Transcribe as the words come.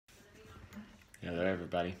Hello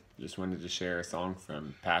everybody. Just wanted to share a song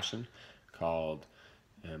from Passion called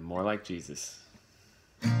More Like Jesus.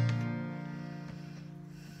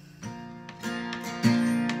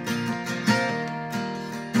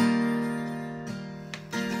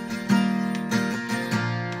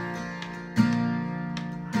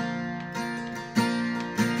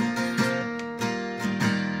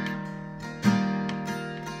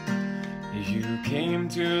 You came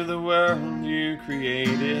to the world you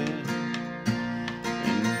created,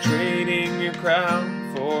 and trading your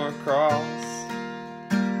crown for a cross,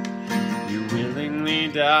 you willingly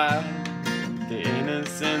died. The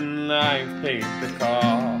innocent life paid the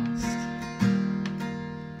cost,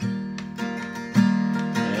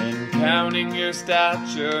 and counting your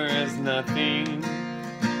stature as nothing,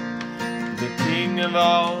 the King of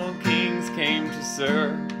all kings came to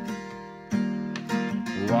serve,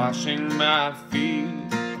 washing my feet,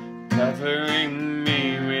 covering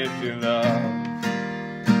me with your love.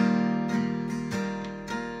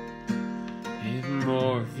 If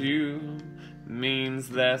more of you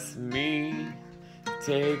means less of me,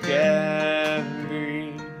 take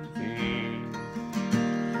everything.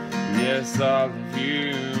 Yes, all of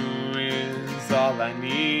you is all I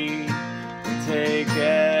need. Take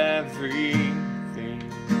everything.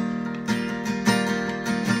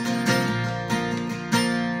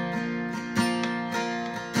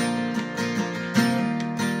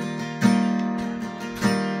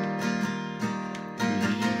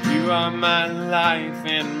 You are my life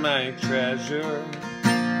and my treasure,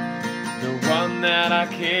 the one that I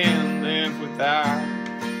can't live without.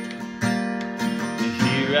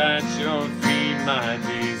 Here at your feet, my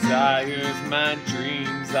desires, my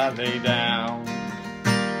dreams I lay down.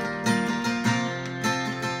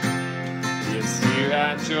 Yes, here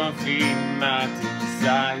at your feet, my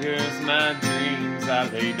desires, my dreams I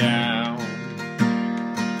lay down.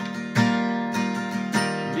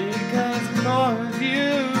 Because more of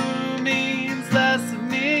you means less of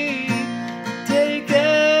me. Take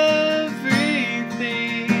everything,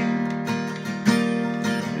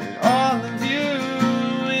 and all of you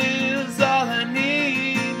is all I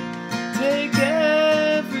need. Take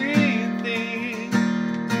everything.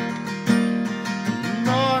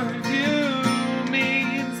 More of you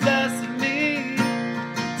means less of me.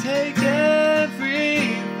 Take everything.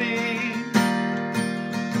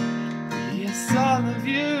 Yes, all of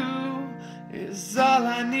you is all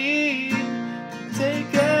I need.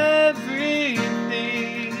 Take everything.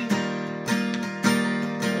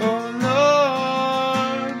 Oh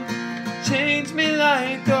Lord, change me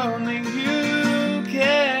like only you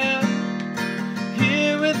can.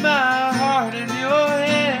 Here with my heart in your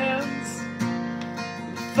hands,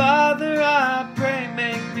 Father, I pray,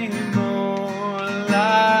 make me more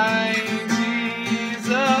like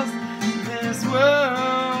Jesus. This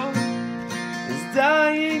world is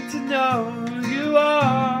dying to know who you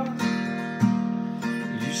are.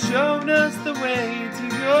 You've shown us the way to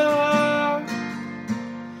your heart.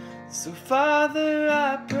 So Father,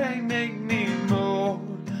 I pray, make me more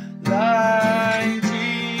like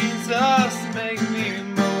Jesus. Make me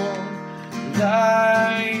more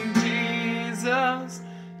like Jesus.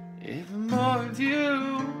 If more of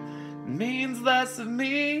you means less of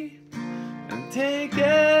me, and take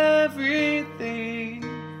everything.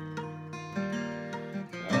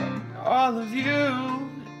 All of you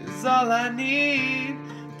is all I need.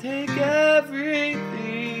 Take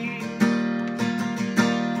everything.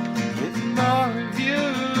 If more of you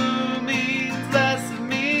means less of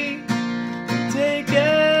me, take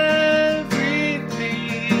everything.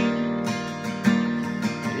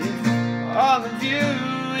 If all of you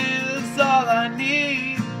is all I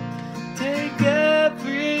need, take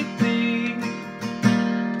everything.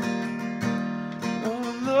 Oh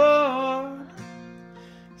Lord,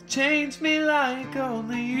 change me like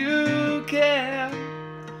only you can.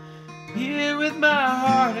 Here with my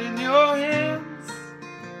heart in your hands,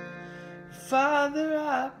 Father,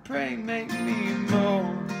 I pray, make me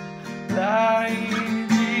more like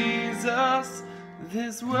Jesus.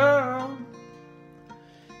 This world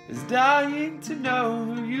is dying to know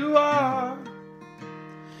who you are.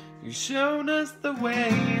 You've shown us the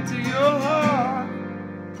way to your heart.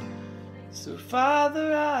 So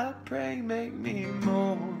Father, I pray, make me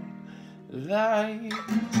more like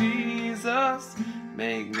Jesus.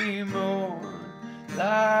 Make me more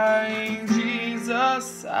like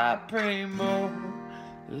Jesus. I pray, more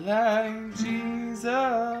like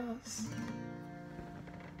Jesus.